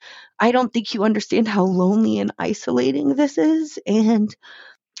I don't think you understand how lonely and isolating this is. And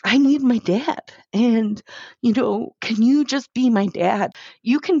I need my dad. And, can you just be my dad?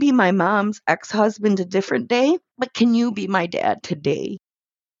 You can be my mom's ex-husband a different day, but can you be my dad today?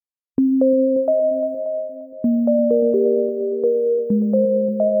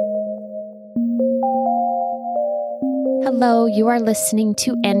 Hello, you are listening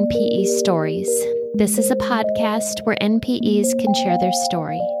to NPE Stories. This is a podcast where NPEs can share their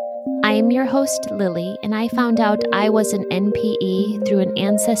story. I am your host, Lily, and I found out I was an NPE through an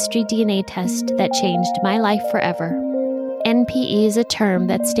ancestry DNA test that changed my life forever. NPE is a term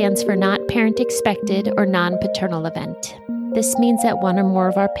that stands for Not Parent Expected or Non-Paternal Event. This means that one or more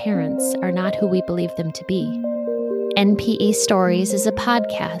of our parents are not who we believe them to be. NPE Stories is a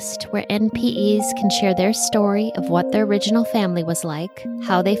podcast where NPEs can share their story of what their original family was like,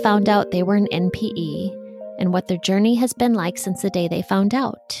 how they found out they were an NPE, and what their journey has been like since the day they found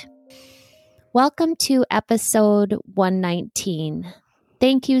out. Welcome to episode 119.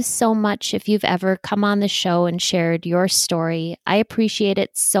 Thank you so much if you've ever come on the show and shared your story. I appreciate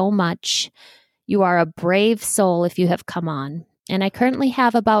it so much. You are a brave soul if you have come on. And I currently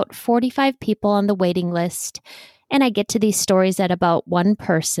have about 45 people on the waiting list, and I get to these stories at about one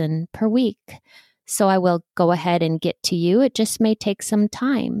person per week. So I will go ahead and get to you. It just may take some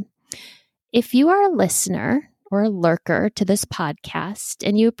time. If you are a listener or a lurker to this podcast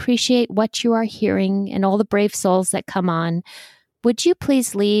and you appreciate what you are hearing and all the brave souls that come on, would you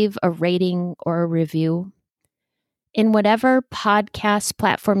please leave a rating or a review? In whatever podcast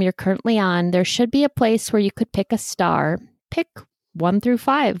platform you're currently on, there should be a place where you could pick a star. Pick 1 through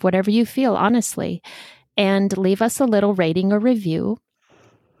 5, whatever you feel, honestly, and leave us a little rating or review.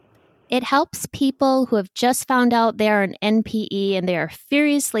 It helps people who have just found out they are an NPE and they are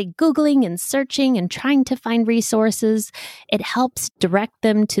furiously Googling and searching and trying to find resources. It helps direct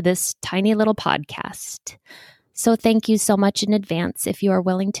them to this tiny little podcast. So thank you so much in advance if you are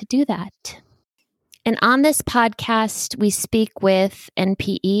willing to do that. And on this podcast, we speak with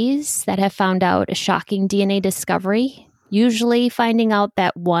NPEs that have found out a shocking DNA discovery, usually finding out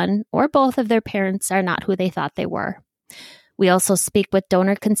that one or both of their parents are not who they thought they were. We also speak with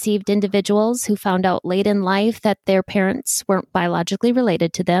donor-conceived individuals who found out late in life that their parents weren't biologically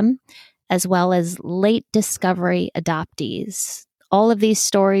related to them, as well as late discovery adoptees. All of these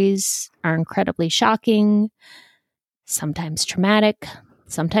stories are incredibly shocking, sometimes traumatic,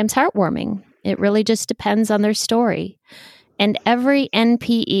 sometimes heartwarming. It really just depends on their story. And every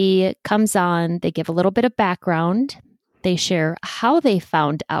NPE comes on, they give a little bit of background, they share how they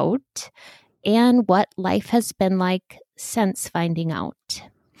found out, and what life has been like since finding out.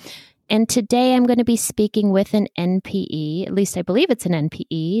 And today I'm going to be speaking with an NPE, at least I believe it's an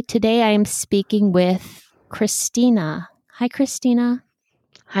NPE. Today I am speaking with Christina. Hi, Christina.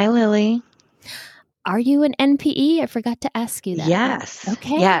 Hi, Lily. Are you an NPE? I forgot to ask you that. Yes.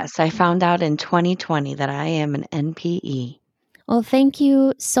 Okay. Yes, I found out in 2020 that I am an NPE. Well, thank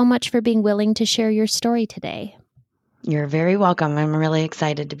you so much for being willing to share your story today. You're very welcome. I'm really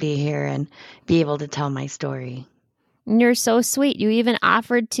excited to be here and be able to tell my story. You're so sweet. You even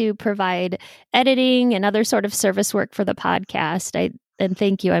offered to provide editing and other sort of service work for the podcast. And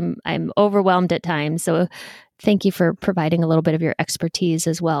thank you. I'm overwhelmed at times. So thank you for providing a little bit of your expertise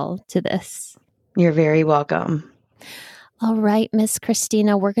as well to this. You're very welcome. All right, Miss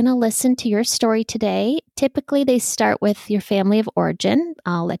Christina, we're going to listen to your story today. Typically, they start with your family of origin.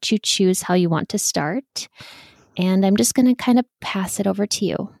 I'll let you choose how you want to start. And I'm just going to kind of pass it over to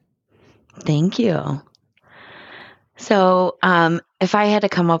you. Thank you. So if I had to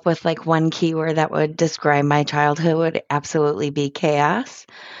come up with like one keyword that would describe my childhood, it would absolutely be chaos.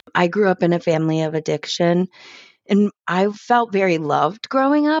 I grew up in a family of addiction, and I felt very loved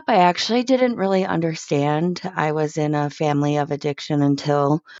growing up. I actually didn't really understand I was in a family of addiction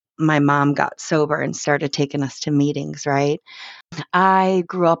until my mom got sober and started taking us to meetings, right? I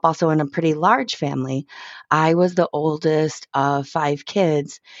grew up also in a pretty large family. I was the oldest of 5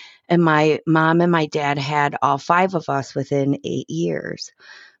 kids, and my mom and my dad had all 5 of us within 8 years.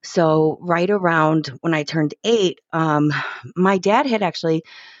 So right around when I turned 8, my dad had actually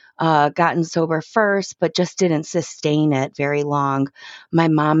gotten sober first, but just didn't sustain it very long. My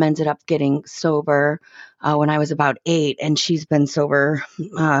mom ended up getting sober when I was about 8, and she's been sober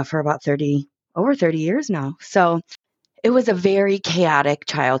for about over 30 years now. So it was a very chaotic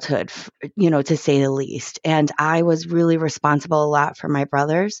childhood, to say the least. And I was really responsible a lot for my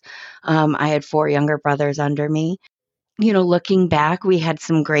brothers. I had 4 younger brothers under me. Looking back, we had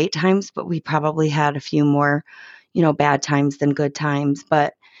some great times, but we probably had a few more, bad times than good times.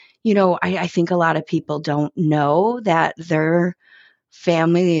 But, I think a lot of people don't know that their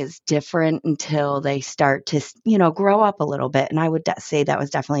family is different until they start to, grow up a little bit. And I would say that was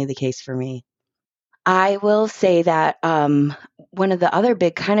definitely the case for me. I will say that one of the other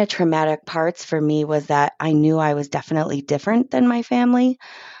big kind of traumatic parts for me was that I knew I was definitely different than my family.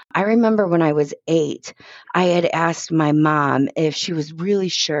 I remember when I was 8, I had asked my mom if she was really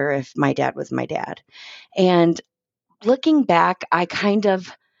sure if my dad was my dad. And looking back, I kind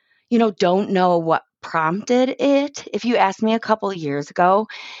of don't know what prompted it. If you asked me a couple of years ago,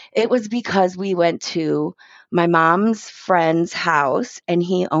 it was because we went to my mom's friend's house and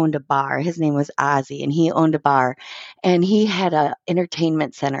he owned a bar. His name was Ozzy and he owned a bar and he had a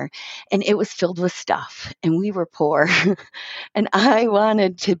entertainment center and it was filled with stuff and we were poor. And I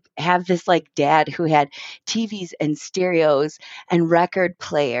wanted to have this like dad who had TVs and stereos and record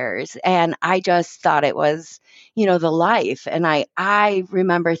players. And I just thought it was, the life. And I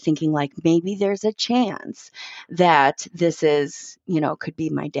remember thinking like maybe there's a chance that this is, could be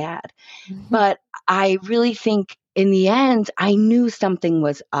my dad. But I really think in the end, I knew something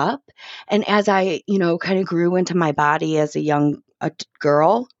was up. And as I, kind of grew into my body as a young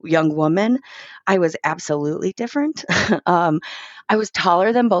young woman, I was absolutely different. I was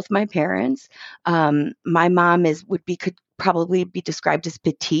taller than both my parents. My mom could probably be described as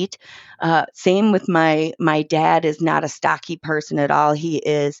petite. Same with my dad is not a stocky person at all. He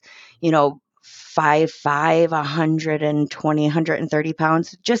is, 5'5", 120, 130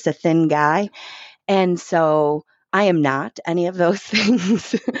 pounds, just a thin guy. And so I am not any of those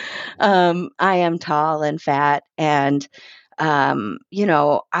things. I am tall and fat and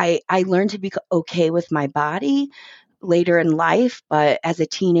I learned to be okay with my body later in life, but as a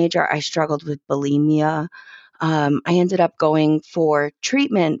teenager, I struggled with bulimia. I ended up going for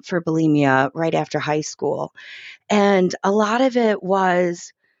treatment for bulimia right after high school. And a lot of it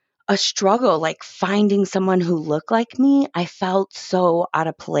was a struggle, like finding someone who looked like me. I felt so out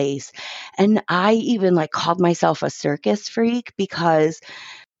of place. And I even like called myself a circus freak because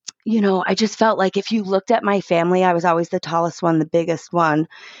I just felt like if you looked at my family, I was always the tallest one, the biggest one.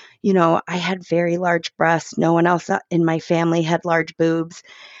 I had very large breasts. No one else in my family had large boobs.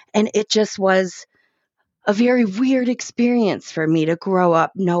 And it just was a very weird experience for me to grow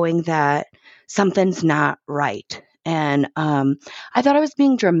up knowing that something's not right. And I thought I was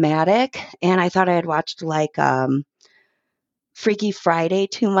being dramatic, and I thought I had watched like Freaky Friday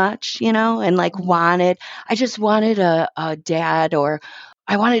too much, and like I just wanted a dad, or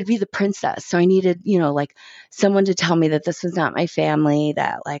I wanted to be the princess. So I needed, like someone to tell me that this was not my family,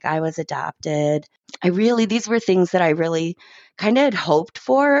 that like I was adopted. These were things that I really kind of had hoped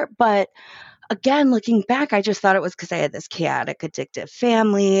for, but again, looking back, I just thought it was because I had this chaotic, addictive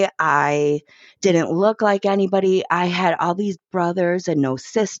family. I didn't look like anybody. I had all these brothers and no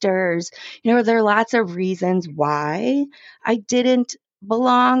sisters. There are lots of reasons why I didn't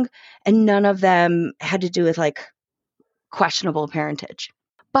belong, and none of them had to do with like questionable parentage.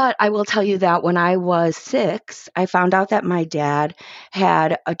 But I will tell you that when I was 6, I found out that my dad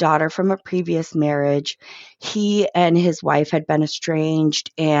had a daughter from a previous marriage. He and his wife had been estranged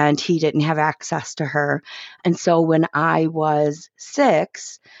and he didn't have access to her. And so when I was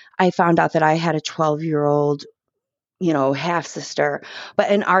 6, I found out that I had a 12-year-old, half sister.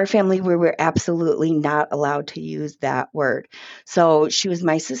 But in our family, we were absolutely not allowed to use that word. So she was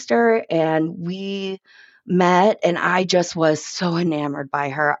my sister and we met, and I just was so enamored by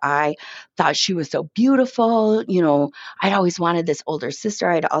her. I thought she was so beautiful. I'd always wanted this older sister.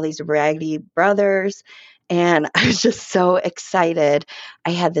 I had all these raggedy brothers, and I was just so excited.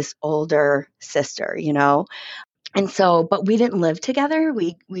 I had this older sister, And so, but we didn't live together.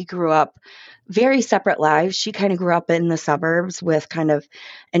 We grew up very separate lives. She kind of grew up in the suburbs with kind of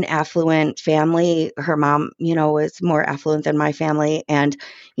an affluent family. Her mom, was more affluent than my family. And,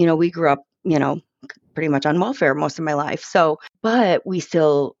 we grew up, pretty much on welfare most of my life. So, but we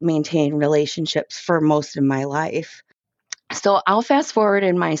still maintain relationships for most of my life. So I'll fast forward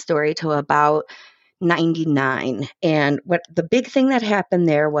in my story to about 99. And what the big thing that happened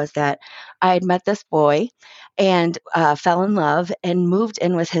there was that I had met this boy and fell in love and moved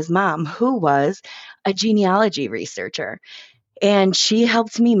in with his mom, who was a genealogy researcher. And she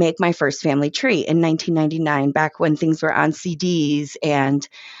helped me make my first family tree in 1999, back when things were on CDs. And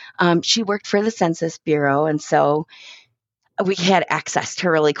she worked for the Census Bureau. And so we had access to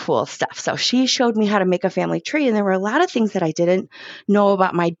really cool stuff. So she showed me how to make a family tree. And there were a lot of things that I didn't know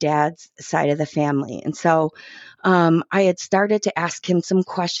about my dad's side of the family. And so I had started to ask him some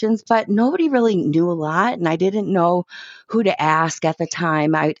questions, but nobody really knew a lot. And I didn't know who to ask at the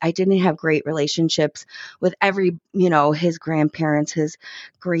time. I didn't have great relationships with his grandparents, his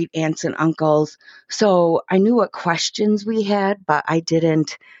great aunts and uncles. So I knew what questions we had, but I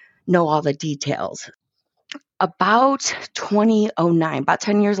didn't know all the details. About 2009, about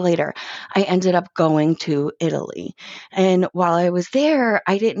 10 years later, I ended up going to Italy. And while I was there,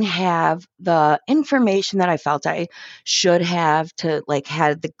 I didn't have the information that I felt I should have to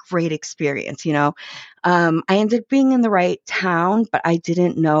had the great experience, I ended up being in the right town, but I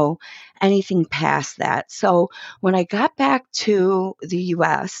didn't know anything past that. So when I got back to the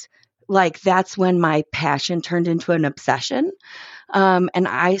US, that's when my passion turned into an obsession. And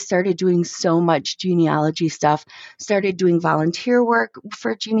I started doing so much genealogy stuff, started doing volunteer work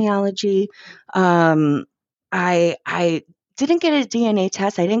for genealogy. I didn't get a DNA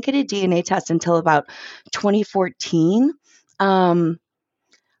test. I didn't get a DNA test until about 2014.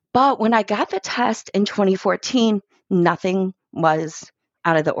 But when I got the test in 2014, nothing was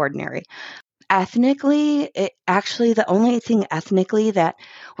out of the ordinary. Ethnically, the only thing ethnically that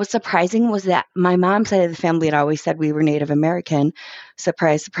was surprising was that my mom's side of the family had always said we were Native American.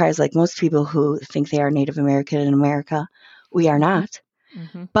 Surprise, surprise, like most people who think they are Native American in America, we are not.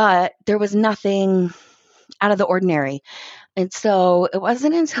 Mm-hmm. But there was nothing out of the ordinary. And so it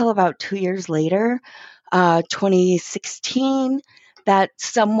wasn't until about 2 years later, 2016, that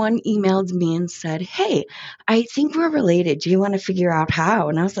someone emailed me and said, "Hey, I think we're related. Do you want to figure out how?"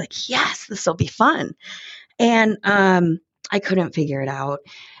 And I was like, "Yes, this will be fun." And I couldn't figure it out.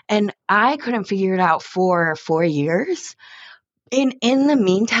 And I couldn't figure it out for 4 years. In the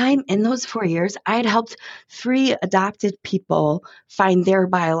meantime, in those 4 years, I had helped 3 adopted people find their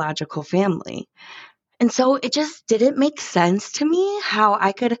biological family. And so it just didn't make sense to me how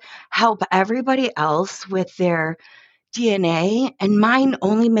I could help everybody else with their DNA, and mine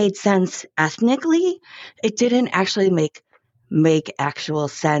only made sense ethnically. It didn't actually make actual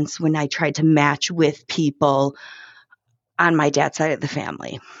sense when I tried to match with people on my dad's side of the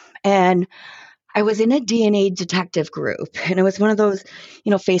family. And I was in a DNA detective group, and it was one of those,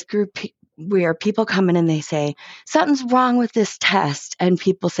 face group where people come in and they say, "Something's wrong with this test." And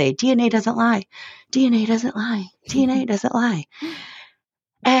people say, "DNA doesn't lie. DNA doesn't lie. DNA doesn't lie."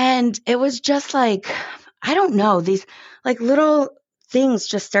 And it was just I don't know, these little things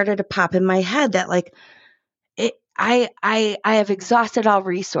just started to pop in my head that I have exhausted all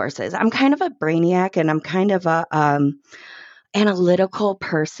resources. I'm kind of a brainiac, and I'm kind of a analytical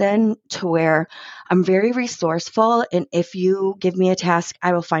person to where I'm very resourceful. And if you give me a task,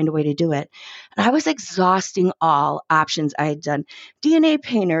 I will find a way to do it. And I was exhausting all options I had done. DNA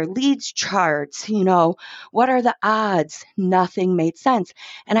Painter, Leads charts, what are the odds? Nothing made sense.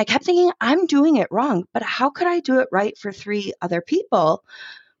 And I kept thinking, I'm doing it wrong, but how could I do it right for 3 other people,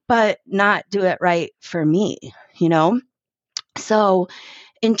 but not do it right for me, So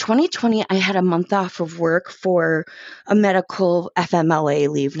in 2020, I had a month off of work for a medical FMLA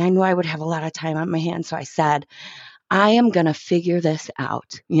leave, and I knew I would have a lot of time on my hands. So I said, I am going to figure this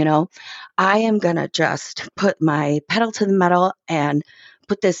out. I am going to just put my pedal to the metal and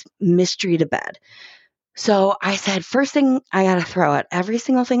put this mystery to bed. So I said, first thing, I got to throw out every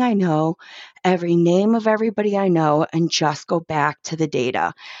single thing I know, every name of everybody I know, and just go back to the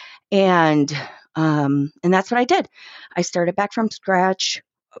data. And that's what I did. I started back from scratch.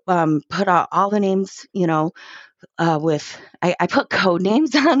 Put out all the names, I put code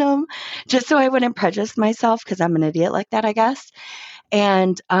names on them just so I wouldn't prejudice myself because I'm an idiot like that, I guess.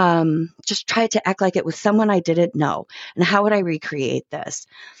 And just tried to act like it was someone I didn't know. And how would I recreate this?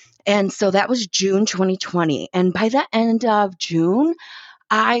 And so that was June 2020. And by the end of June,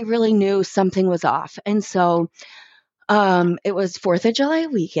 I really knew something was off. And so it was 4th of July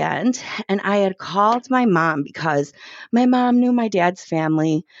weekend, and I had called my mom because my mom knew my dad's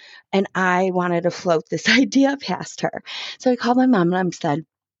family, and I wanted to float this idea past her. So I called my mom and I said,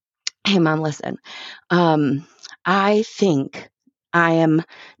 "Hey, Mom, listen, I think I am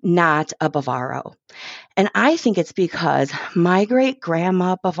not a Bavaro. And I think it's because my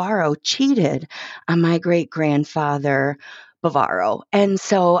great-grandma Bavaro cheated on my great-grandfather Bavaro. And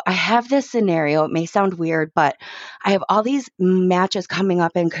so I have this scenario. It may sound weird, but I have all these matches coming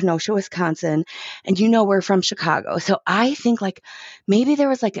up in Kenosha, Wisconsin, and we're from Chicago. So I think maybe there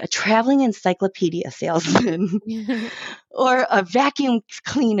was a traveling encyclopedia salesman or a vacuum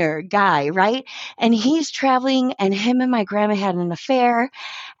cleaner guy, right? And he's traveling, and him and my grandma had an affair.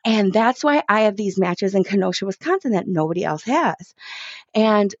 And that's why I have these matches in Kenosha, Wisconsin that nobody else has.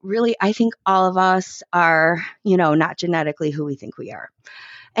 And really, I think all of us are, not genetically who we think we are.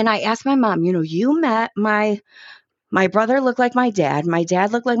 And I asked my mom, you met my brother looked like my dad. My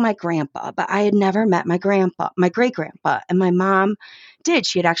dad looked like my grandpa, but I had never met my grandpa, my great grandpa. And my mom did.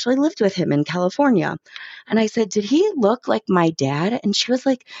 She had actually lived with him in California. And I said, did he look like my dad? And she was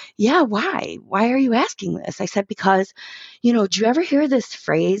like, yeah, why? Why are you asking this? I said, because, do you ever hear this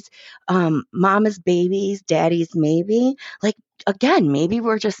phrase, mama's babies, daddy's maybe? Like, again, maybe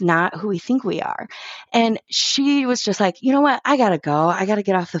we're just not who we think we are. And she was just like, you know what? I got to go. I got to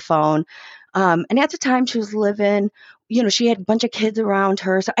get off the phone. And at the time she was living, she had a bunch of kids around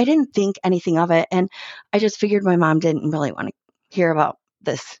her. So I didn't think anything of it. And I just figured my mom didn't really want to hear about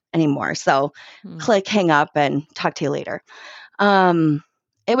this anymore. So click, hang up, and talk to you later.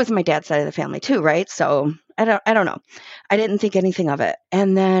 It was my dad's side of the family too, right? So I don't know. I didn't think anything of it.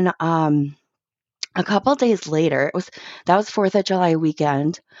 And then a couple days later, that was 4th of July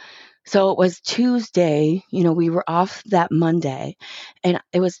weekend. So it was Tuesday, we were off that Monday, and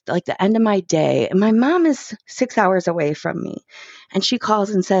it was like the end of my day. And my mom is 6 hours away from me. And she calls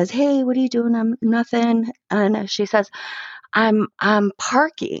and says, "Hey, what are you doing?" I'm nothing. And she says, I'm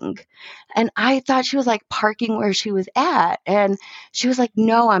parking. And I thought she was like parking where she was at. And she was like,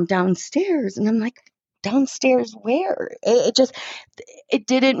 "No, I'm downstairs." And I'm like, "Downstairs where?" It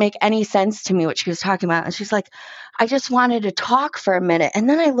didn't make any sense to me what she was talking about. And she's like, "I just wanted to talk for a minute." And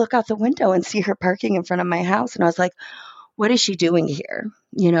then I look out the window and see her parking in front of my house. And I was like, what is she doing here?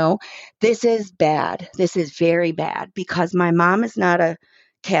 This is bad. This is very bad, because my mom is not a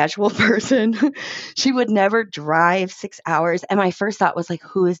casual person. She would never drive 6 hours. And my first thought was like,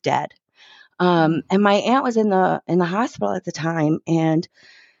 who is dead? And my aunt was in the hospital at the time. And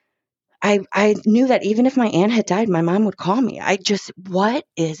I knew that even if my aunt had died, my mom would call me. What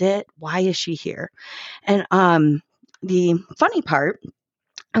is it? Why is she here? And the funny part,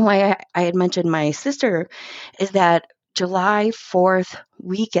 and why I had mentioned my sister, is that July 4th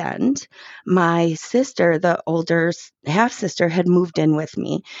weekend, my sister, the older half sister, had moved in with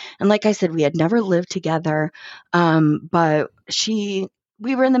me. And like I said, we had never lived together. But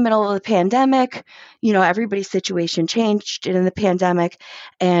we were in the middle of the pandemic. Everybody's situation changed in the pandemic.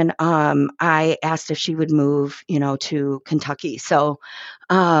 And I asked if she would move, to Kentucky. So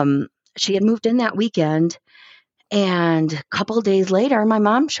she had moved in that weekend. And a couple of days later, my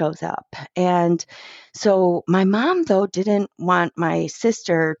mom shows up. And so my mom, though, didn't want my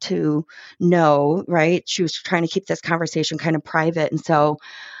sister to know, right? She was trying to keep this conversation kind of private. And so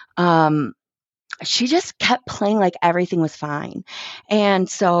she just kept playing like everything was fine. And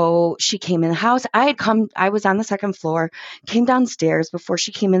so she came in the house. I was on the second floor, came downstairs before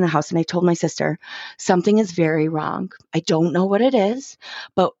she came in the house, and I told my sister, something is very wrong. I don't know what it is,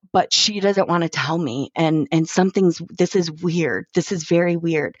 but she doesn't want to tell me. And this is weird. This is very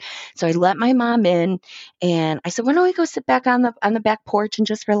weird. So I let my mom in, and I said, why don't we go sit back on the back porch and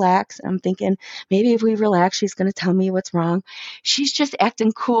just relax? And I'm thinking, maybe if we relax, she's going to tell me what's wrong. She's just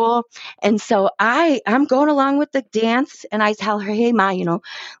acting cool. And so I'm going along with the dance, and I tell her, "Hey, Ma, let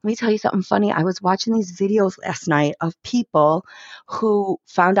me tell you something funny. I was watching these videos last night of people who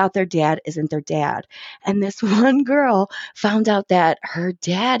found out their dad isn't their dad. And this one girl found out that her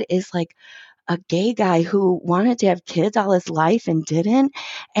dad is like a gay guy who wanted to have kids all his life and didn't.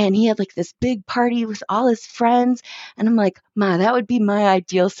 And he had like this big party with all his friends." And I'm like, "Ma, that would be my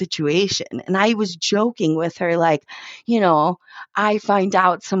ideal situation." And I was joking with her, like, I find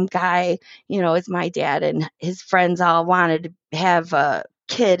out some guy, is my dad, and his friends all wanted to have a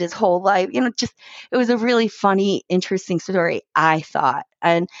kid his whole life. It was a really funny, interesting story, I thought.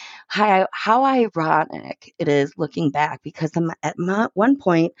 And how ironic it is looking back, because at one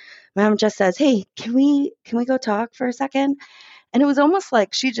point, Mom just says, "Hey, can we go talk for a second?" And it was almost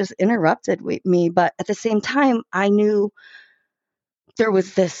like she just interrupted me, but at the same time, I knew there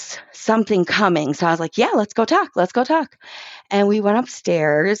was this something coming. So I was like, "Yeah, let's go talk. Let's go talk." And we went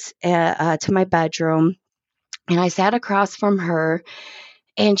upstairs to my bedroom, and I sat across from her,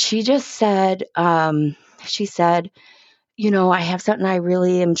 and she just said, she said, "I have something I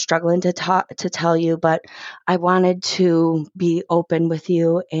really am struggling to tell you, but I wanted to be open with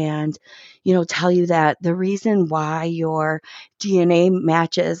you and, tell you that the reason why your DNA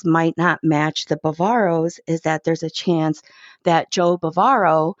matches might not match the Bavaros is that there's a chance that Joe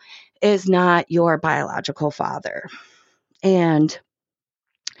Bavaro is not your biological father." And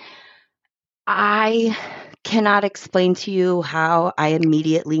I cannot explain to you how I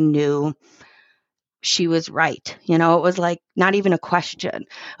immediately knew she was right. You know, it was like not even a question.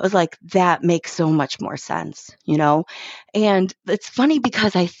 It was like, that makes so much more sense, you know? And it's funny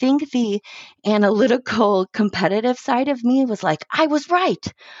because I think the analytical, competitive side of me was like, I was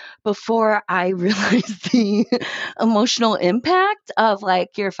right, before I realized the emotional impact of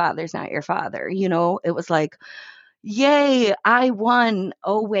like, your father's not your father. You know, it was like, yay, I won.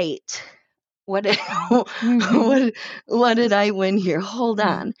 Oh, wait. What did, what did I win here? Hold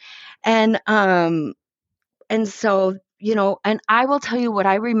on. And so, you know, and I will tell you what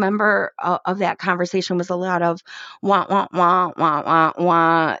I remember of that conversation was a lot of wah, wah, wah, wah, wah,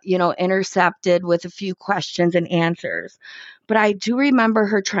 wah, you know, intercepted with a few questions and answers. But I do remember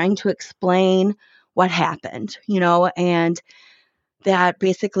her trying to explain what happened, you know, and that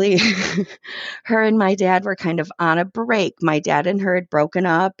basically her and my dad were kind of on a break. My dad and her had broken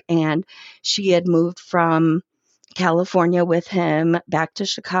up, and she had moved from California with him back to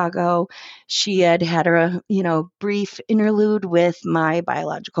Chicago. She had had a, you know, brief interlude with my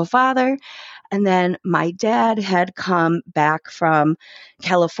biological father. And then my dad had come back from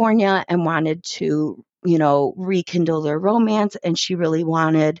California and wanted to, you know, rekindle their romance. And she really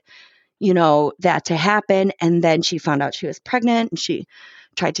wanted, you know, that to happen. And then she found out she was pregnant, and she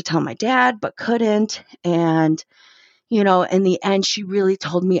tried to tell my dad, but couldn't. And, you know, in the end, she really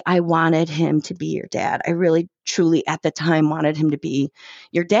told me, I wanted him to be your dad. I really, truly, at the time, wanted him to be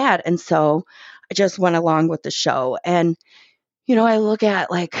your dad. And so I just went along with the show. And, you know, I look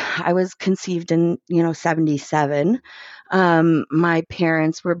at, like, I was conceived in, you know, 77. My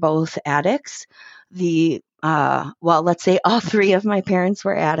parents were both addicts. Well, let's say all three of my parents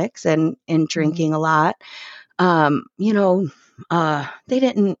were addicts and drinking a lot. You know, they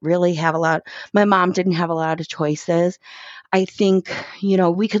didn't really have a lot. My mom didn't have a lot of choices. I think, you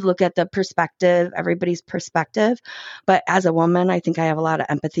know, we could look at the perspective, everybody's perspective, but as a woman, I think I have a lot of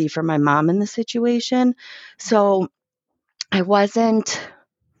empathy for my mom in the situation. So I wasn't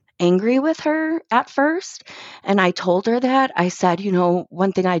angry with her at first. And I told her that. I said, you know,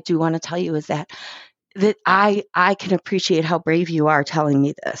 one thing I do want to tell you is that I can appreciate how brave you are telling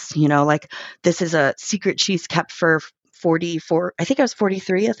me this. You know, like, this is a secret she's kept for 44, I think I was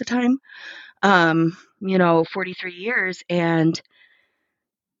 43 at the time. You know, 43 years. And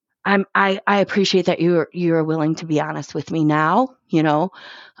I appreciate that you're willing to be honest with me now, you know.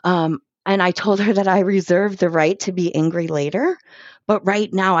 And I told her that I reserve the right to be angry later, but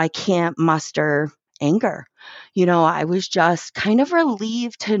right now I can't muster anger. You know, I was just kind of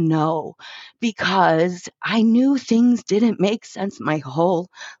relieved to know, because I knew things didn't make sense my whole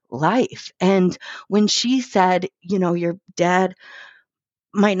life. And when she said, you know, your dad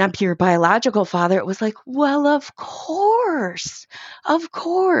might not be your biological father, it was like, well, of course,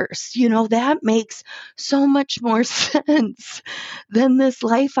 you know, that makes so much more sense than this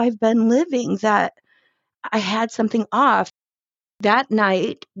life I've been living, that I had something off. That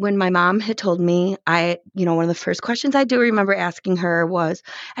night, when my mom had told me, you know, one of the first questions I do remember asking her was,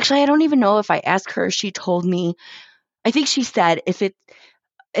 actually, I don't even know if I asked her, she told me, I think she said, if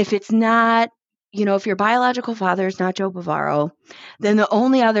it's not, you know, if your biological father is not Joe Bavaro, then the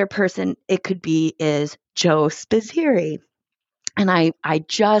only other person it could be is Joe Spizzeri. And I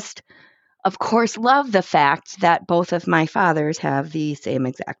just, of course, love the fact that both of my fathers have the same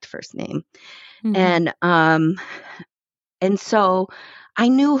exact first name. And so I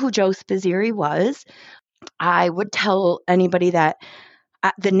knew who Joe Spizzeri was. I would tell anybody that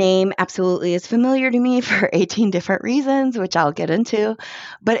the name absolutely is familiar to me for 18 different reasons, which I'll get into.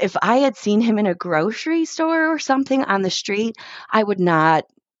 But if I had seen him in a grocery store or something on the street, I would not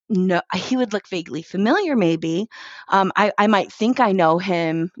know. He would look vaguely familiar, maybe. I might think I know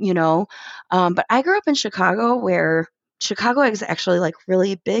him, you know. But I grew up in Chicago, where Chicago is actually like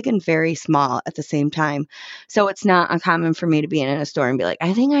really big and very small at the same time. So it's not uncommon for me to be in a store and be like,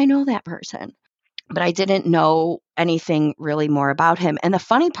 I think I know that person. But I didn't know anything really more about him. And the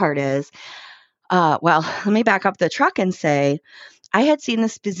funny part is, well, let me back up the truck and say, I had seen the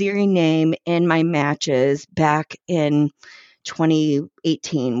Spizzeri name in my matches back in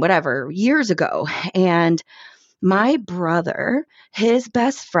 2018, whatever, years ago. And my brother, his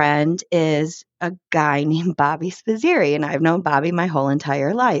best friend is a guy named Bobby Spizzeri, and I've known Bobby my whole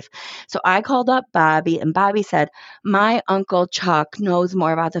entire life. So I called up Bobby, and Bobby said, my uncle Chuck knows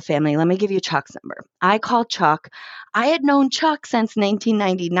more about the family. Let me give you Chuck's number. I called Chuck. I had known Chuck since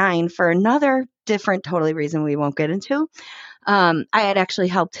 1999 for another different, totally reason we won't get into. I had actually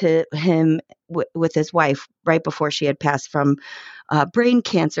helped him with his wife right before she had passed from brain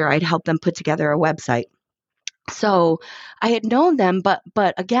cancer. I'd helped them put together a website. So I had known them, but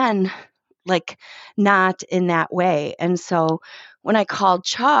again, like not in that way. And so when I called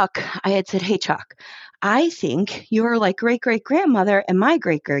Chuck, I had said, "Hey, Chuck, I think your like great great grandmother and my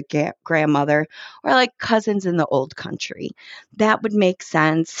great great grandmother are like cousins in the old country. That would make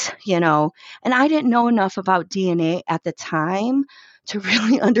sense, you know." And I didn't know enough about DNA at the time to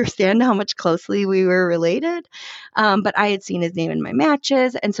really understand how much closely we were related. But I had seen his name in my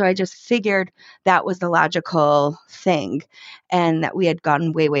matches. And so I just figured that was the logical thing and that we had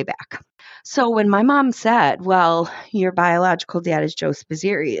gone way, way back. So when my mom said, "Well, your biological dad is Joe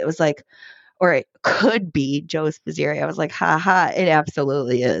Spizzeri," it was like, or it could be Joe Spizzeri. I was like, "Ha ha, it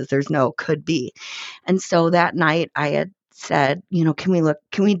absolutely is. There's no could be." And so that night I had said, you know, can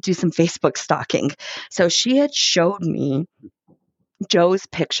we do some Facebook stalking? So she had showed me Joe's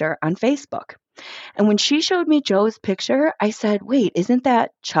picture on Facebook. And when she showed me Joe's picture, I said, "Wait, isn't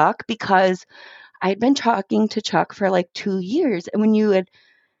that Chuck?" Because I'd been talking to Chuck for like 2 years. And when you had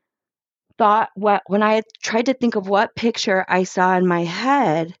when I had tried to think of what picture I saw in my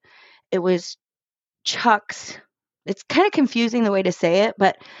head, it was Chuck's. It's kind of confusing the way to say it,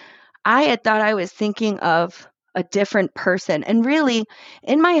 but I had thought I was thinking of a different person. And really,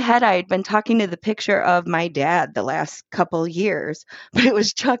 in my head, I had been talking to the picture of my dad the last couple years, but it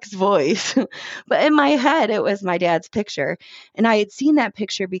was Chuck's voice. But in my head, it was my dad's picture. And I had seen that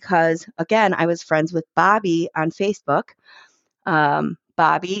picture because, again, I was friends with Bobby on Facebook.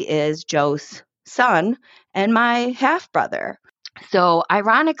 Bobby is Joe's son and my half brother. So,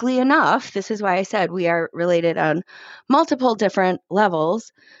 ironically enough, this is why I said we are related on multiple different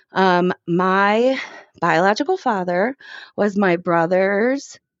levels. My biological father was my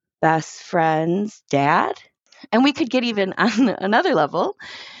brother's best friend's dad. And we could get even on another level.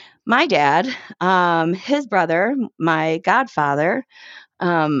 My dad, his brother, my godfather,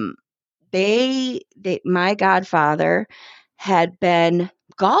 um, my godfather had been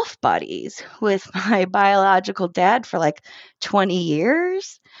golf buddies with my biological dad for like 20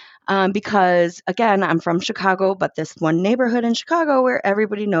 years. Because again, I'm from Chicago, but this one neighborhood in Chicago where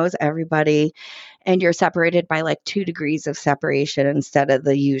everybody knows everybody, and you're separated by like 2 degrees of separation instead of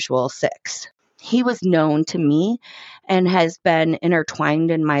the usual 6. He was known to me and has been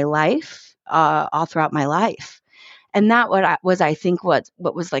intertwined in my life all throughout my life. And that I think what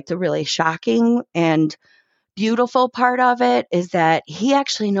was like the really shocking and beautiful part of it is that he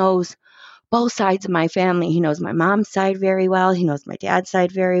actually knows both sides of my family. He knows my mom's side very well. He knows my dad's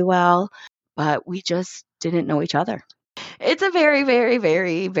side very well, but we just didn't know each other. It's a very, very,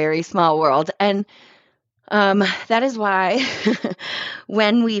 very, very small world. And that is why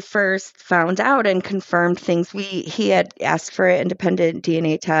when we first found out and confirmed things, he had asked for an independent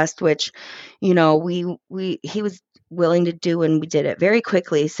DNA test, which, you know, he was willing to do, and we did it very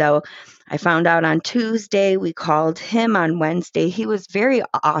quickly. So I found out on Tuesday. We called him on Wednesday. He was very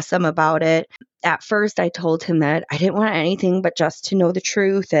awesome about it. At first, I told him that I didn't want anything but just to know the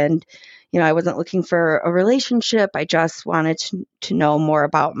truth, and you know, I wasn't looking for a relationship. I just wanted to know more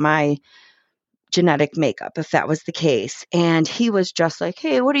about my genetic makeup, if that was the case. And he was just like,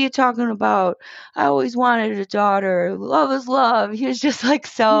 "Hey, what are you talking about? I always wanted a daughter. Love is love." He was just like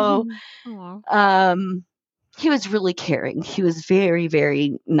so he was really caring. He was very,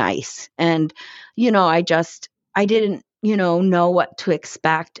 very nice. And, you know, I didn't, you know what to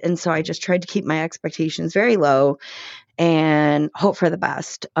expect. And so I just tried to keep my expectations very low and hope for the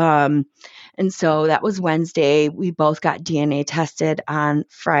best. And so that was Wednesday. We both got DNA tested on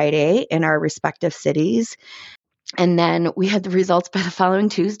Friday in our respective cities. And then we had the results by the following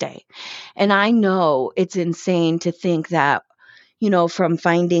Tuesday. And I know it's insane to think that, you know, from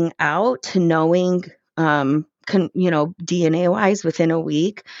finding out to knowing, DNA wise within a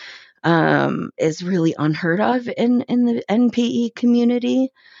week, is really unheard of in the NPE community.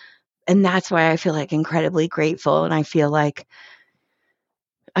 And that's why I feel like incredibly grateful. And I feel like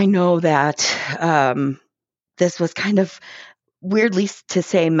I know that this was kind of weirdly to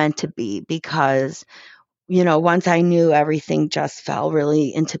say meant to be, because, you know, once I knew, everything just fell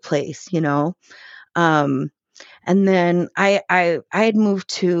really into place, you know. And then I had moved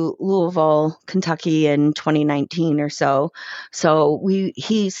to Louisville, Kentucky in 2019 or so. So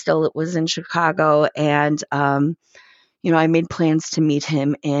he still was in Chicago, and you know, I made plans to meet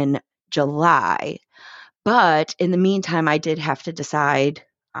him in July. But in the meantime, I did have to decide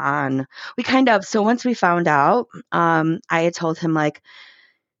on so once we found out, I had told him like,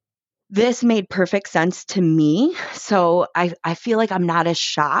 this made perfect sense to me. So I feel like I'm not as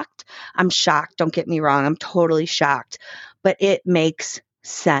shocked. I'm shocked. Don't get me wrong. I'm totally shocked, but it makes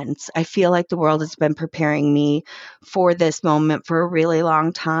sense. I feel like the world has been preparing me for this moment for a really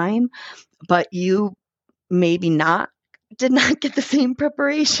long time, but you maybe not did not get the same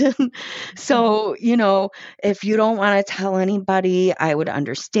preparation. So, if you don't want to tell anybody, I would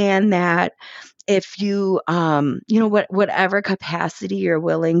understand that. If you, whatever capacity you're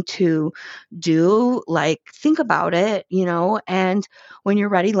willing to do, like, think about it, and when you're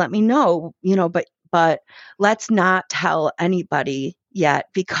ready, let me know, but let's not tell anybody yet,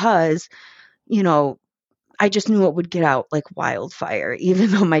 because, you know, I just knew it would get out like wildfire. Even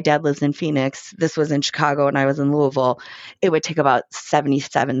though my dad lives in Phoenix, this was in Chicago and I was in Louisville, it would take about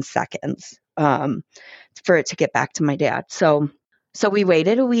 77 seconds for it to get back to my dad. So we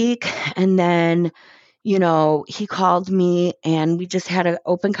waited a week, and then, he called me and we just had an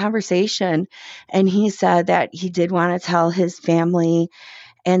open conversation, and he said that he did want to tell his family.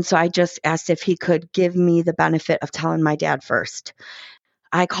 And so I just asked if he could give me the benefit of telling my dad first.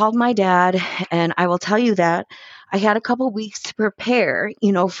 I called my dad, and I will tell you that I had a couple weeks to prepare,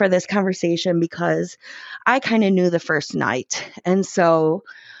 for this conversation, because I kind of knew the first night. And so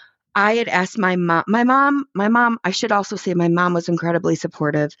I had asked my mom, I should also say my mom was incredibly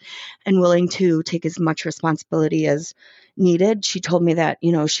supportive and willing to take as much responsibility as needed. She told me that,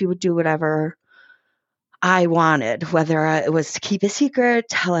 she would do whatever I wanted, whether it was to keep a secret,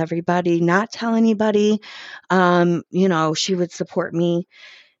 tell everybody, not tell anybody. She would support me.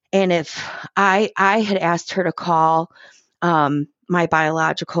 And if I had asked her to call my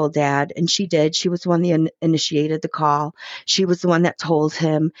biological dad, and she did. She was the one that initiated the call. She was the one that told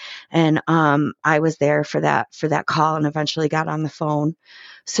him, and I was there for that call, and eventually got on the phone.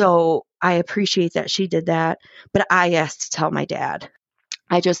 So I appreciate that she did that, but I asked to tell my dad.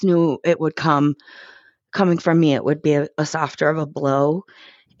 I just knew it would coming from me, it would be a softer of a blow.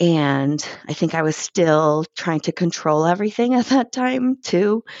 And I think I was still trying to control everything at that time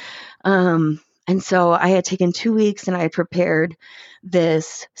too. And so I had taken 2 weeks, and I had prepared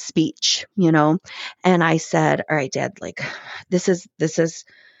this speech, and I said, all right, Dad, like, this is,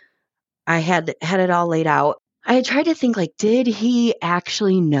 I had it all laid out. I had tried to think, like, did he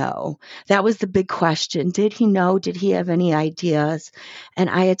actually know? That was the big question. Did he know? Did he have any ideas? And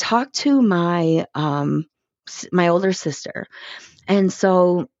I had talked to my older sister. And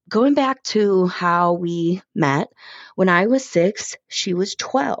so going back to how we met, when I was 6, she was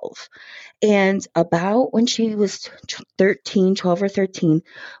 12. And about when she was 12 or 13,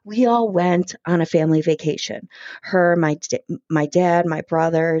 we all went on a family vacation. Her, my dad, my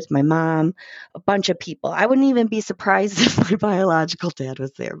brothers, my mom, a bunch of people. I wouldn't even be surprised if my biological dad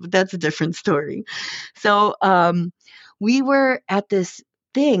was there, but that's a different story. So we were at this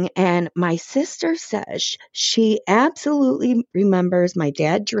thing, and my sister says she absolutely remembers my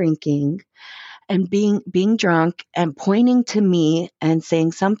dad drinking and being drunk and pointing to me and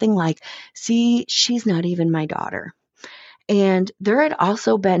saying something like, see, she's not even my daughter. And there had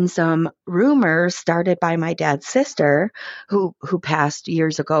also been some rumors started by my dad's sister, who passed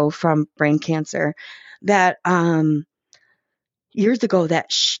years ago from brain cancer, that years ago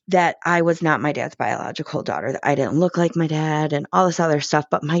that I was not my dad's biological daughter, that I didn't look like my dad and all this other stuff.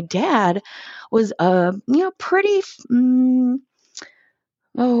 But my dad was pretty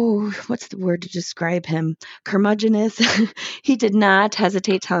what's the word to describe him? Curmudgeonous. He did not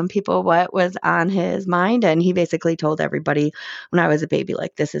hesitate telling people what was on his mind. And he basically told everybody when I was a baby,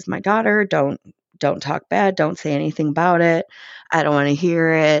 like, this is my daughter. Don't talk bad. Don't say anything about it. I don't want to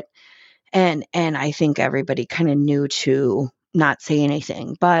hear it. And I think everybody kind of knew to not say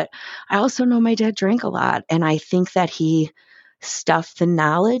anything. But I also know my dad drank a lot. And I think that he stuffed the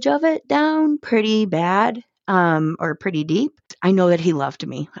knowledge of it down pretty bad, or pretty deep. I know that he loved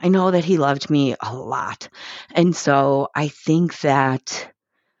me. I know that he loved me a lot. And so I think that,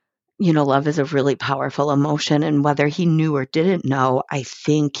 love is a really powerful emotion. And whether he knew or didn't know, I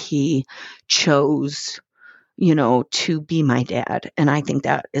think he chose, to be my dad. And I think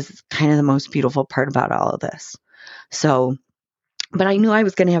that is kind of the most beautiful part about all of this. So, but I knew I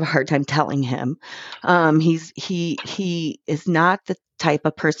was going to have a hard time telling him. He is not the type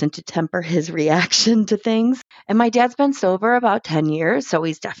of person to temper his reaction to things. And my dad's been sober about 10 years, so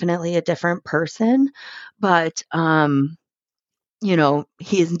he's definitely a different person. But,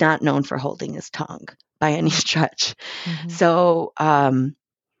 he is not known for holding his tongue by any stretch. Mm-hmm.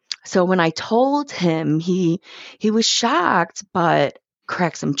 So when I told him, he was shocked, but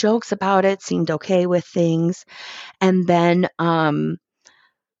cracked some jokes about it, seemed okay with things. And then,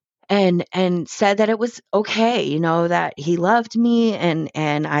 and said that it was okay, that he loved me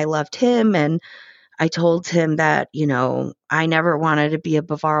and I loved him. And I told him that, I never wanted to be a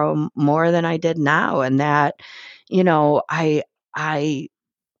Bavaro more than I did now. And that, I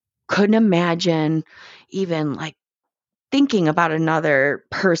couldn't imagine even like thinking about another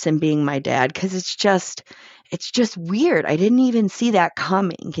person being my dad, because it's just weird. I didn't even see that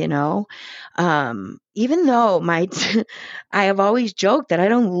coming, even though I have always joked that I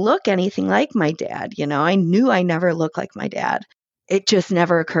don't look anything like my dad. I knew I never looked like my dad. It just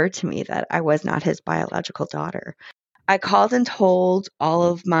never occurred to me that I was not his biological daughter. I called and told all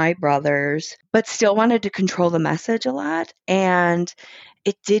of my brothers, but still wanted to control the message a lot. And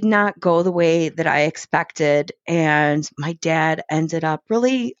it did not go the way that I expected. And my dad ended up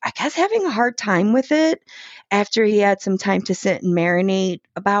really, I guess, having a hard time with it after he had some time to sit and marinate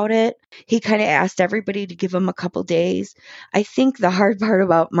about it. He kind of asked everybody to give him a couple days. I think the hard part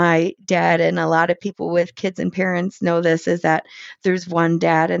about my dad, and a lot of people with kids and parents know this, is that there's one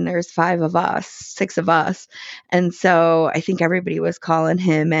dad and there's 5 of us, 6 of us. And so I think everybody was calling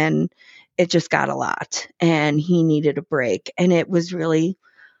him, and it just got a lot, and he needed a break. And it was really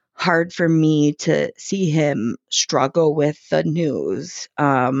hard for me to see him struggle with the news.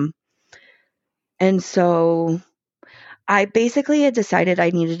 And so I basically had decided I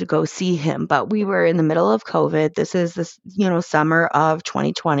needed to go see him, but we were in the middle of COVID. This is summer of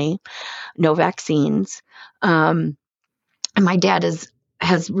 2020, no vaccines. And my dad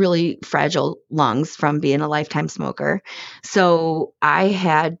has really fragile lungs from being a lifetime smoker. So I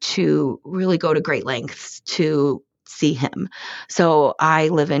had to really go to great lengths to see him. So I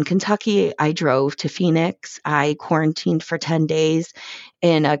live in Kentucky. I drove to Phoenix. I quarantined for 10 days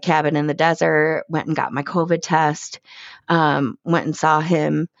in a cabin in the desert, went and got my COVID test, went and saw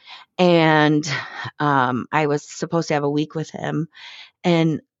him. And I was supposed to have a week with him.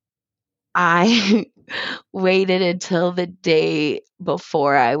 And I waited until the day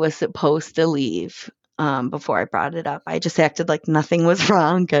before I was supposed to leave, before I brought it up. I just acted like nothing was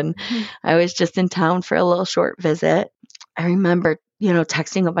wrong, and I was just in town for a little short visit. I remember,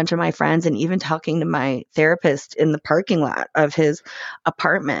 texting a bunch of my friends and even talking to my therapist in the parking lot of his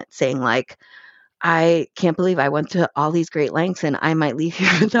apartment, saying, like, I can't believe I went to all these great lengths and I might leave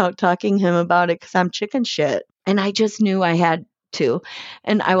here without talking to him about it because I'm chicken shit. And I just knew I had to.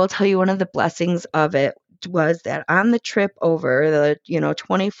 And I will tell you, one of the blessings of it was that on the trip over the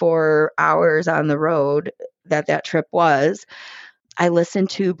 24 hours on the road that trip was, I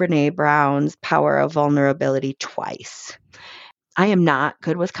listened to Brene Brown's Power of Vulnerability twice. I am not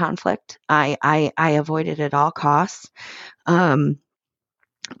good with conflict. I avoid it at all costs.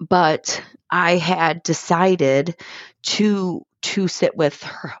 But I had decided to sit with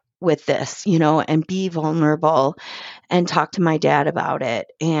her, with this, and be vulnerable and talk to my dad about it.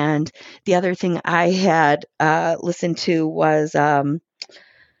 And the other thing I had listened to was Glennon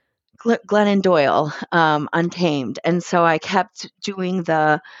Doyle, Untamed. And so I kept doing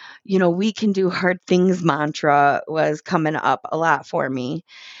the, we can do hard things mantra was coming up a lot for me.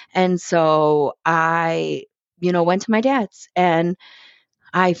 And so I, went to my dad's, and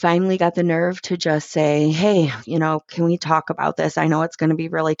I finally got the nerve to just say, hey, can we talk about this? I know it's going to be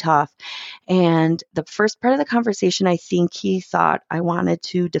really tough. And the first part of the conversation, I think he thought I wanted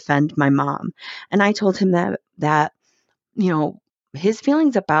to defend my mom. And I told him that his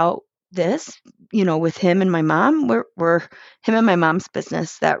feelings about this, with him and my mom were him and my mom's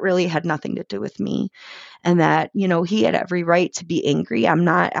business. That really had nothing to do with me. And that, he had every right to be angry. I'm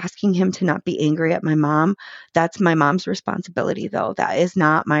not asking him to not be angry at my mom. That's my mom's responsibility, though. That is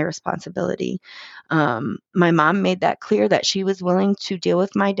not my responsibility. My mom made that clear that she was willing to deal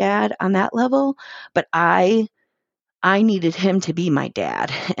with my dad on that level, but I needed him to be my dad,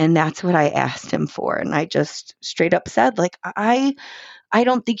 and that's what I asked him for. And I just straight up said, like, I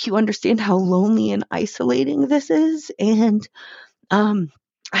don't think you understand how lonely and isolating this is. And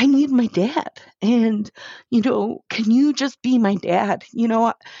I need my dad. And, can you just be my dad?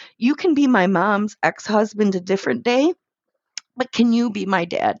 You can be my mom's ex-husband a different day, but can you be my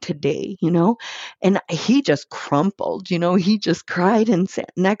dad today? And he just crumpled, he just cried and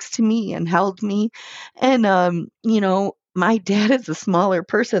sat next to me and held me. And, my dad is a smaller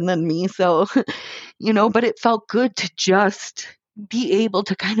person than me. So, but it felt good to just be able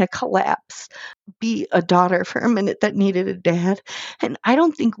to kind of collapse, be a daughter for a minute that needed a dad. And I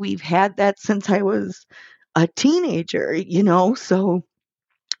don't think we've had that since I was a teenager, so,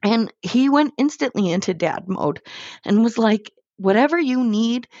 and he went instantly into dad mode and was like, whatever you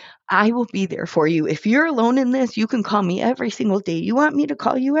need, I will be there for you. If you're alone in this, you can call me every single day. You want me to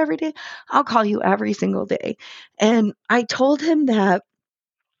call you every day? I'll call you every single day. And I told him that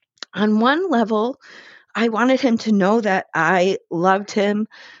on one level, I wanted him to know that I loved him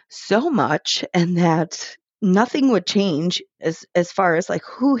so much, and that, nothing would change as far as like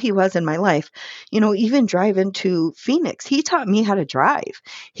who he was in my life. Even driving to Phoenix, he taught me how to drive.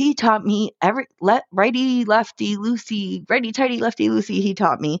 He taught me righty, lefty, loosey, righty, tighty, lefty, loosey. He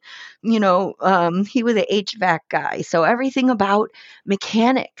taught me, he was an HVAC guy. So everything about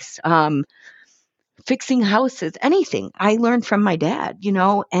mechanics, fixing houses, anything I learned from my dad,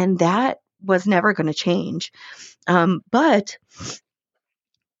 and that was never going to change. But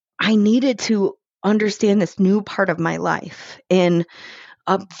I needed to understand this new part of my life in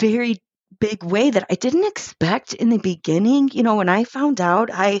a very big way that I didn't expect in the beginning. When I found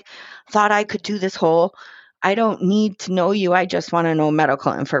out, I thought I could do this whole, I don't need to know you, I just want to know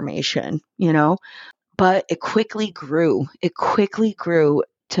medical information, but it quickly grew. It quickly grew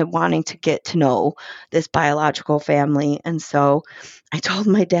to wanting to get to know this biological family. And so I told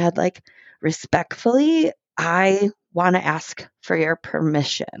my dad, like, respectfully, I want to ask for your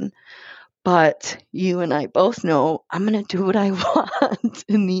permission. But you and I both know I'm going to do what I want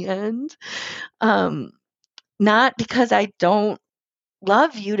in the end. Not because I don't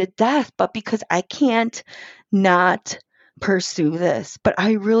love you to death, but because I can't not pursue this. But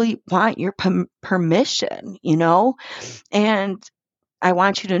I really want your permission, and I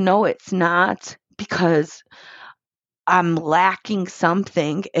want you to know it's not because I'm lacking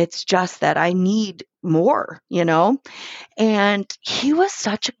something. It's just that I need more, And he was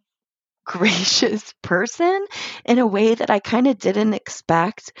such a gracious person in a way that I kind of didn't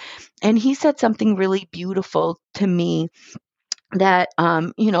expect. And he said something really beautiful to me that,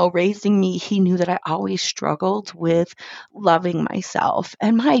 raising me, he knew that I always struggled with loving myself.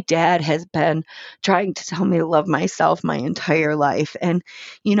 And my dad has been trying to tell me to love myself my entire life. And,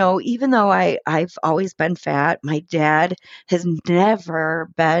 even though I've always been fat, my dad has never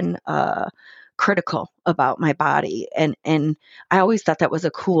been, critical about my body. And I always thought that was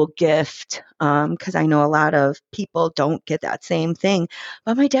a cool gift, because I know a lot of people don't get that same thing.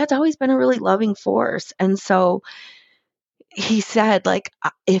 But my dad's always been a really loving force. And so he said, like,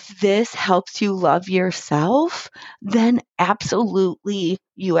 if this helps you love yourself, then absolutely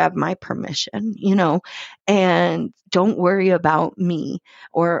you have my permission, and don't worry about me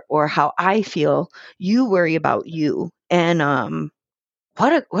or how I feel. You worry about you. And,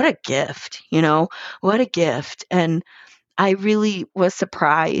 what a gift, what a gift. And I really was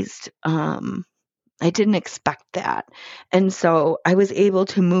surprised. I didn't expect that. And so I was able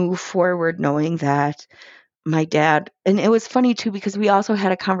to move forward knowing that my dad, and it was funny too, because we also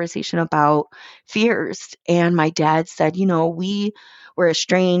had a conversation about fears. And my dad said, we were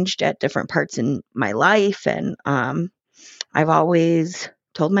estranged at different parts in my life. And I've always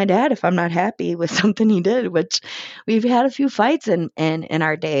told my dad if I'm not happy with something he did, which we've had a few fights in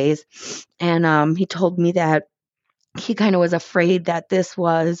our days. And he told me that he kind of was afraid that this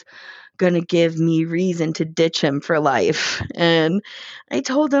was going to give me reason to ditch him for life. And I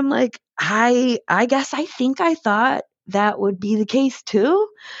told him, like, I guess I think I thought that would be the case too,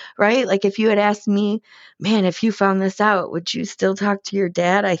 right? Like, if you had asked me, man, if you found this out, would you still talk to your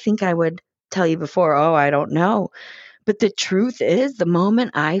dad? I think I would tell you before, oh, I don't know. But the truth is, the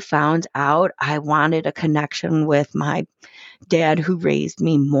moment I found out, I wanted a connection with my dad who raised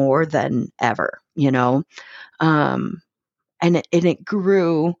me more than ever, and it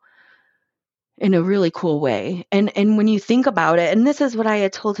grew in a really cool way. And when you think about it, and this is what I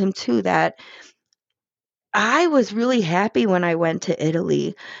had told him too, that I was really happy when I went to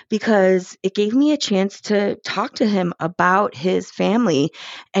Italy because it gave me a chance to talk to him about his family,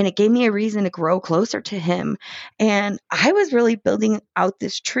 and it gave me a reason to grow closer to him. And I was really building out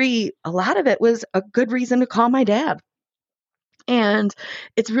this tree. A lot of it was a good reason to call my dad. And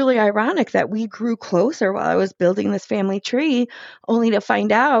it's really ironic that we grew closer while I was building this family tree, only to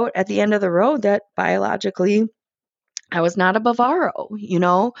find out at the end of the road that biologically I was not a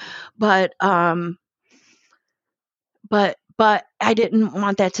Bavaro, but but I didn't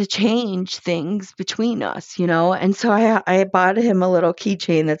want that to change things between us, and so I bought him a little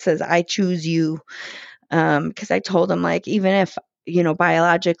keychain that says I choose you, because I told him, like, even if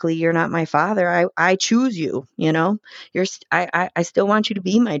biologically you're not my father, I choose you, I still want you to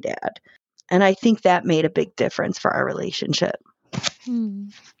be my dad. And I think that made a big difference for our relationship.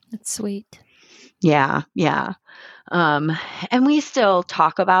 That's sweet. Yeah. And we still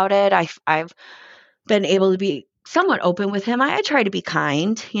talk about it. I've been able to be somewhat open with him. I try to be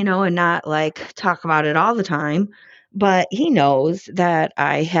kind, and not like talk about it all the time. But he knows that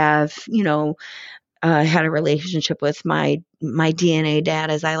I have, had a relationship with my DNA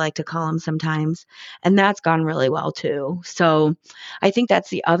dad, as I like to call him sometimes, and that's gone really well too. So I think that's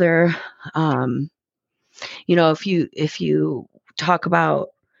the other, if you talk about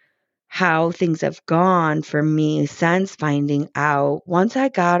how things have gone for me since finding out, once I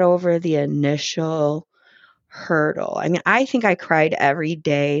got over the initial hurdle. I mean, I think I cried every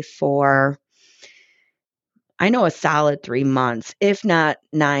day for, I know, a solid 3 months, if not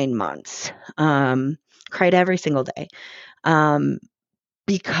 9 months. Cried every single day. Um,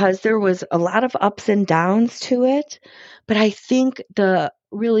 because there was a lot of ups and downs to it. But I think the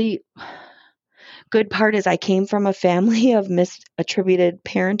really good part is I came from a family of misattributed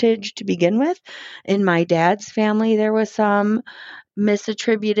parentage to begin with. In my dad's family, there was some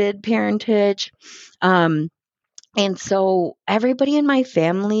misattributed parentage. Um, and so everybody in my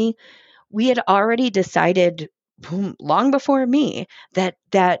family, we had already decided long before me that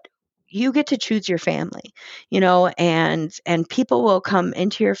you get to choose your family, and people will come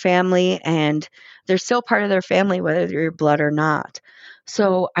into your family and they're still part of their family, whether they're your blood or not.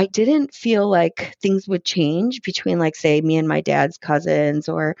 So I didn't feel like things would change between, like, say, me and my dad's cousins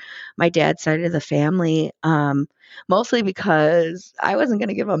or my dad's side of the family, mostly because I wasn't going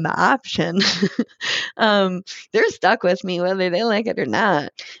to give them the option. They're stuck with me whether they like it or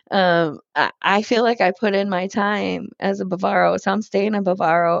not. I feel like I put in my time as a Bavaro, so I'm staying a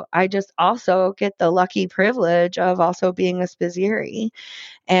Bavaro. I just also get the lucky privilege of also being a Spizzeri.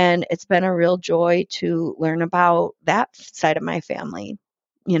 And it's been a real joy to learn about that side of my family,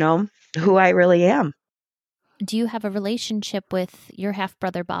 who I really am. Do you have a relationship with your half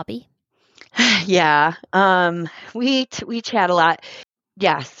brother, Bobby? Yeah. We chat a lot.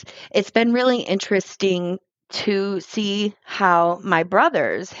 Yes. It's been really interesting to see how my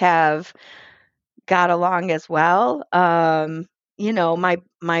brothers have got along as well. My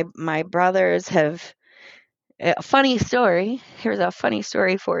brothers have a funny story. Here's a funny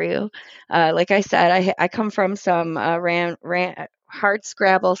story for you. Like I said, I come from some hard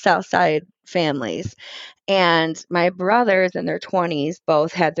scrabble South Side families, and my brothers in their 20s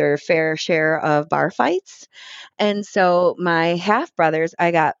both had their fair share of bar fights. And so my half brothers,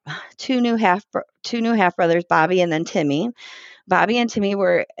 I got two new half brothers, Bobby and then Timmy. Bobby and Timmy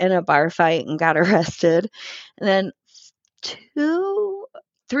were in a bar fight and got arrested. And then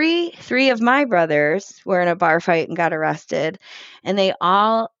three of my brothers were in a bar fight and got arrested. And they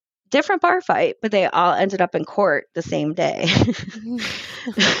all, different bar fight, but they all ended up in court the same day.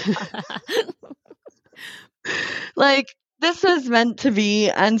 Like, this was meant to be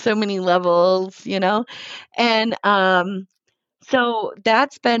on so many levels, And so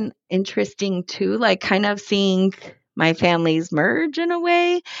that's been interesting too, like kind of seeing my families merge in a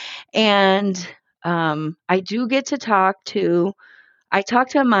way. And I do get to I talk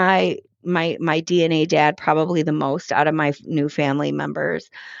to my DNA dad probably the most out of my new family members.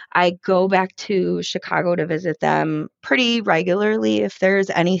 I go back to Chicago to visit them pretty regularly. If there's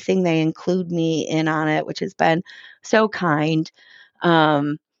anything, they include me in on it, which has been so kind.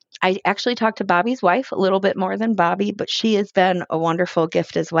 I actually talked to Bobby's wife a little bit more than Bobby, but she has been a wonderful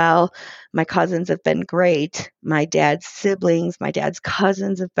gift as well. My cousins have been great. My dad's siblings, my dad's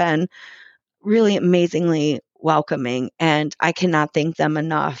cousins have been really amazingly welcoming, and I cannot thank them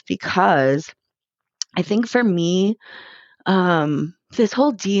enough, because I think for me, this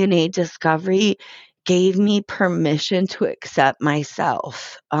whole DNA discovery gave me permission to accept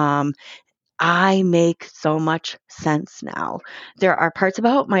myself. I make so much sense now. There are parts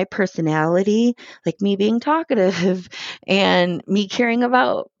about my personality, like me being talkative and me caring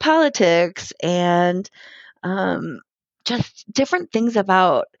about politics and just different things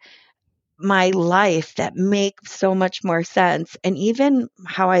about my life that make so much more sense. And even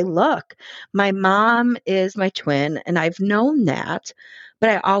how I look. My mom is my twin, and I've known that, but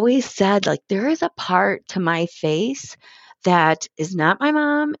I always said, like, there is a part to my face that is not my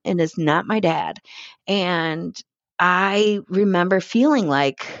mom and is not my dad. And I remember feeling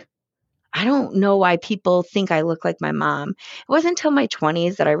like, I don't know why people think I look like my mom. It wasn't until my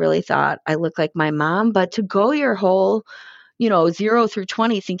 20s that I really thought I looked like my mom, but to go your whole 0 through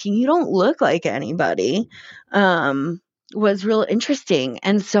 20 thinking you don't look like anybody, was real interesting.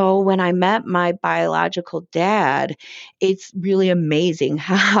 And so when I met my biological dad, it's really amazing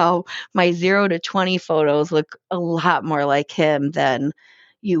how my 0 to 20 photos look a lot more like him than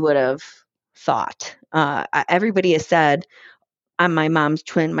you would have thought. Everybody has said I'm my mom's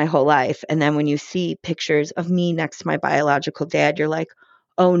twin my whole life. And then when you see pictures of me next to my biological dad, you're like,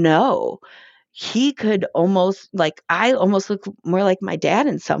 oh no, he could I almost look more like my dad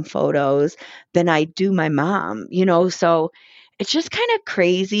in some photos than I do my mom, so it's just kind of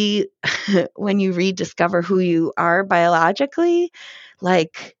crazy when you rediscover who you are biologically,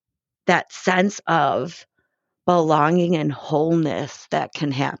 like that sense of belonging and wholeness that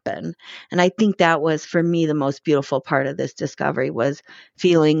can happen. And I think that was, for me, the most beautiful part of this discovery was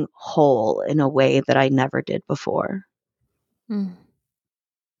feeling whole in a way that I never did before. Mm.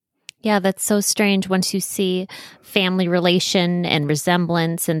 Yeah, that's so strange once you see family relation and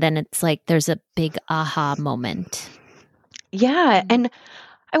resemblance, and then it's like there's a big aha moment. Yeah. And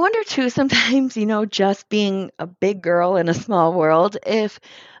I wonder too, sometimes, just being a big girl in a small world, if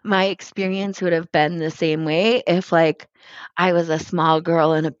my experience would have been the same way if like I was a small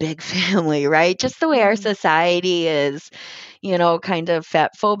girl in a big family, right? Just the way our society is, kind of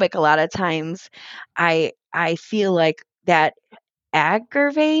fat phobic a lot of times. I feel like that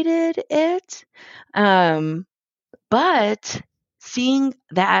aggravated it. But seeing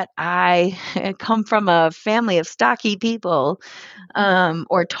that I come from a family of stocky people,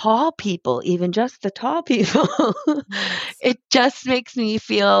 or tall people, even just the tall people, it just makes me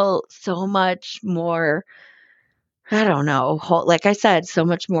feel so much more, I don't know, whole, like I said, so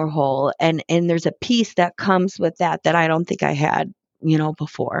much more whole. And there's a piece that comes with that I don't think I had,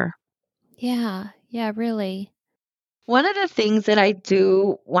 before. Yeah, really. One of the things that I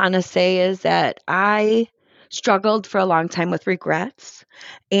do want to say is that I struggled for a long time with regrets.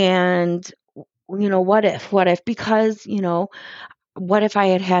 And, what if, because, what if I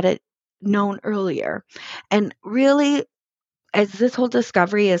had had it known earlier? And really, as this whole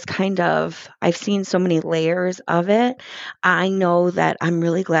discovery is kind of, I've seen so many layers of it. I know that I'm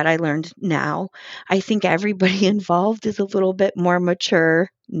really glad I learned now. I think everybody involved is a little bit more mature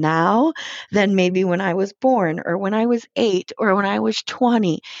now than maybe when I was born or when I was 8 or when I was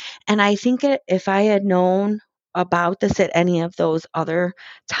 20. And I think if I had known about this at any of those other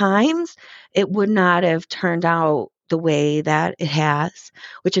times, it would not have turned out the way that it has,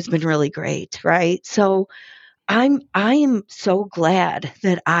 which has been really great, right? So I am so glad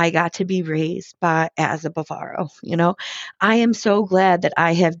that I got to be raised by as a Bavaro. I am so glad that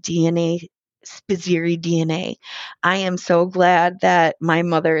I have DNA, Spizeri DNA. I am so glad that my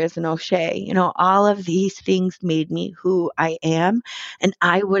mother is an O'Shea. All of these things made me who I am, and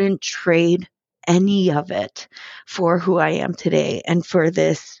I wouldn't trade any of it for who I am today and for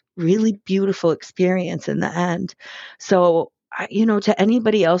this really beautiful experience in the end. So, to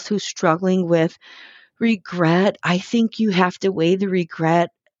anybody else who's struggling with regret, I think you have to weigh the regret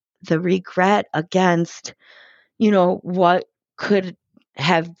against, what could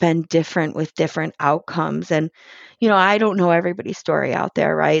have been different with different outcomes. And, I don't know everybody's story out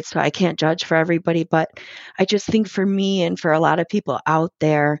there, right? So I can't judge for everybody, but I just think for me and for a lot of people out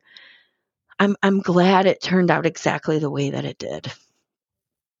there, I'm glad it turned out exactly the way that it did.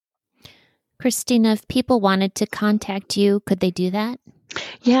 Christina, if people wanted to contact you, could they do that?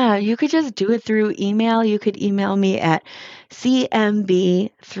 Yeah, you could just do it through email. You could email me at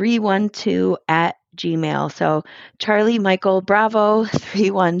cmb312@gmail. So Charlie Michael Bravo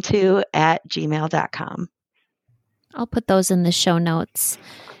 312@gmail.com. I'll put those in the show notes.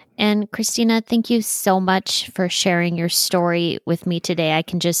 And Christina, thank you so much for sharing your story with me today. I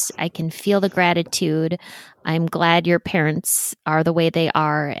can feel the gratitude. I'm glad your parents are the way they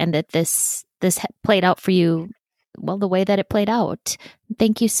are and that this played out for you, well, the way that it played out.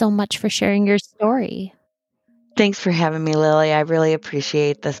 Thank you so much for sharing your story. Thanks for having me, Lily. I really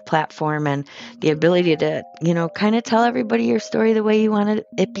appreciate this platform and the ability to, kind of tell everybody your story the way you want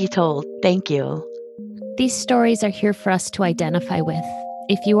it be told. Thank you. These stories are here for us to identify with.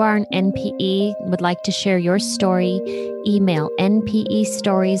 If you are an NPE and would like to share your story, email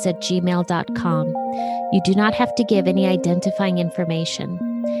npestories@gmail.com. You do not have to give any identifying information.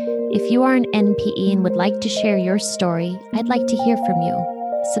 If you are an NPE and would like to share your story, I'd like to hear from you.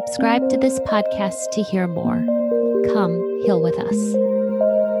 Subscribe to this podcast to hear more. Come heal with us.